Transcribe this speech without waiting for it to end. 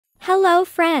Hello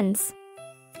friends!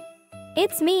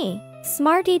 It's me,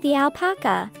 Smartie the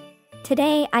Alpaca.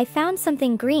 Today I found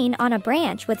something green on a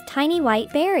branch with tiny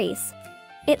white berries.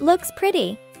 It looks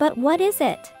pretty, but what is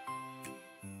it?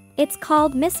 It's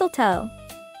called mistletoe.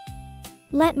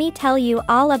 Let me tell you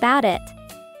all about it.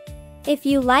 If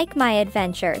you like my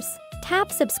adventures,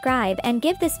 tap subscribe and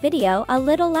give this video a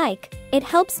little like. It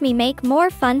helps me make more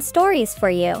fun stories for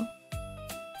you.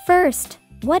 First,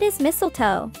 what is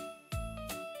mistletoe?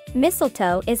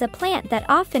 Mistletoe is a plant that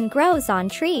often grows on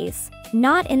trees,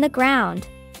 not in the ground.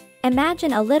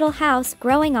 Imagine a little house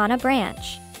growing on a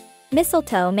branch.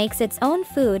 Mistletoe makes its own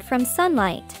food from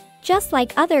sunlight, just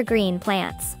like other green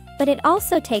plants, but it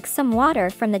also takes some water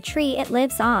from the tree it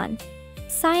lives on.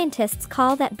 Scientists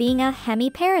call that being a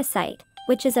hemiparasite,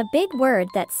 which is a big word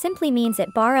that simply means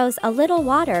it borrows a little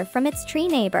water from its tree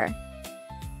neighbor.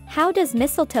 How does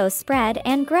mistletoe spread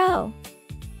and grow?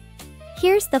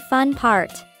 Here's the fun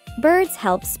part. Birds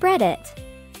help spread it.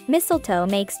 Mistletoe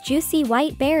makes juicy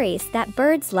white berries that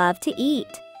birds love to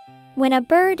eat. When a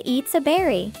bird eats a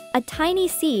berry, a tiny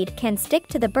seed can stick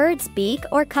to the bird's beak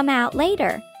or come out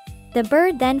later. The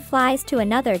bird then flies to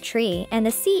another tree and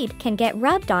the seed can get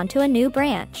rubbed onto a new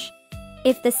branch.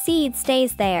 If the seed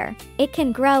stays there, it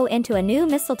can grow into a new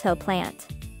mistletoe plant.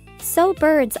 So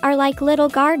birds are like little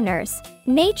gardeners,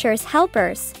 nature's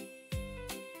helpers.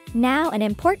 Now an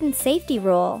important safety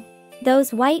rule.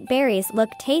 Those white berries look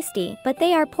tasty, but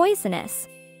they are poisonous.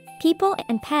 People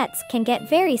and pets can get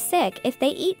very sick if they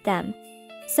eat them.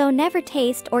 So never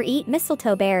taste or eat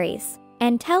mistletoe berries,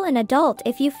 and tell an adult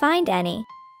if you find any.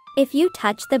 If you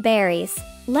touch the berries,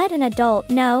 let an adult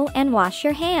know and wash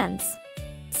your hands.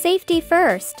 Safety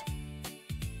first.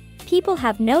 People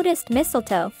have noticed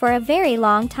mistletoe for a very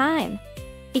long time.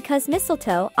 Because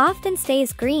mistletoe often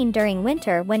stays green during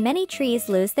winter when many trees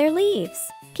lose their leaves.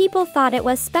 People thought it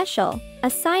was special, a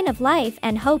sign of life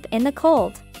and hope in the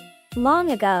cold.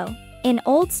 Long ago, in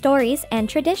old stories and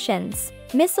traditions,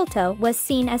 mistletoe was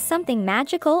seen as something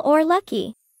magical or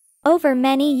lucky. Over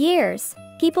many years,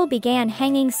 people began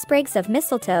hanging sprigs of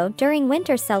mistletoe during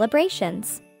winter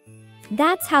celebrations.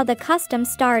 That's how the custom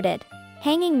started.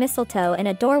 Hanging mistletoe in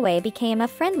a doorway became a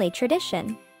friendly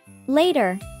tradition.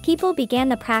 Later, people began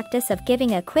the practice of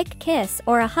giving a quick kiss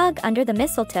or a hug under the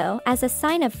mistletoe as a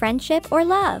sign of friendship or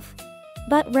love.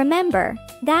 But remember,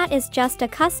 that is just a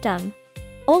custom.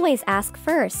 Always ask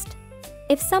first.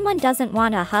 If someone doesn't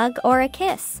want a hug or a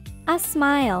kiss, a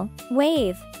smile,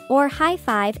 wave, or high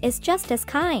five is just as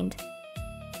kind.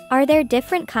 Are there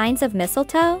different kinds of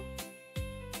mistletoe?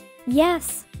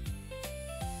 Yes.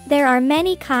 There are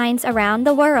many kinds around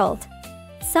the world.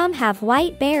 Some have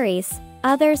white berries,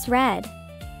 others red.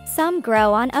 Some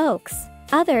grow on oaks,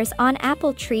 others on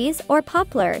apple trees or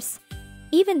poplars.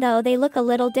 Even though they look a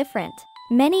little different,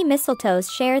 many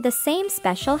mistletoes share the same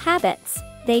special habits.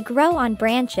 They grow on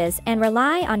branches and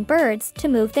rely on birds to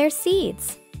move their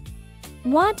seeds.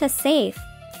 Want a safe,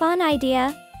 fun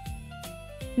idea?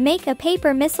 Make a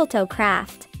paper mistletoe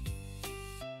craft.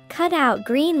 Cut out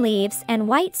green leaves and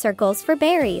white circles for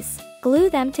berries, glue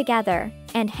them together,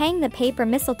 and hang the paper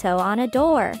mistletoe on a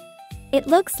door. It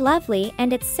looks lovely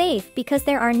and it's safe because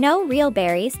there are no real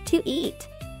berries to eat.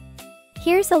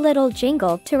 Here's a little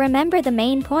jingle to remember the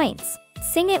main points.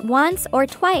 Sing it once or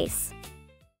twice.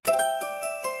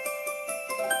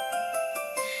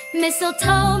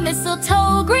 Mistletoe,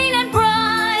 mistletoe, green and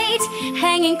bright,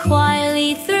 hanging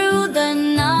quietly through the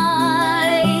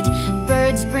night.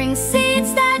 Birds bring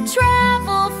seeds that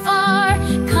travel far,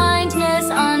 kindness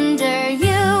under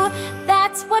you,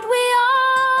 that's what we are.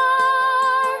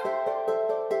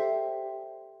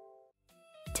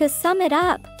 To sum it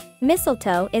up,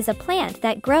 mistletoe is a plant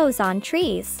that grows on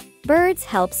trees. Birds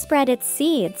help spread its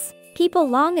seeds. People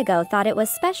long ago thought it was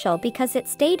special because it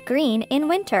stayed green in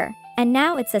winter, and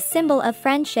now it's a symbol of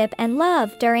friendship and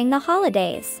love during the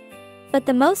holidays. But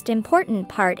the most important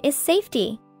part is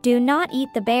safety. Do not eat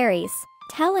the berries.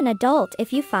 Tell an adult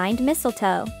if you find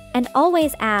mistletoe, and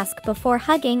always ask before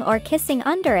hugging or kissing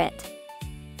under it.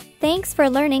 Thanks for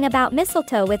learning about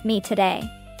mistletoe with me today.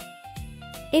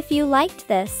 If you liked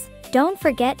this, don't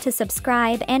forget to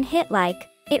subscribe and hit like.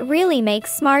 It really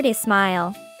makes Smartie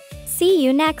smile. See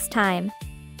you next time.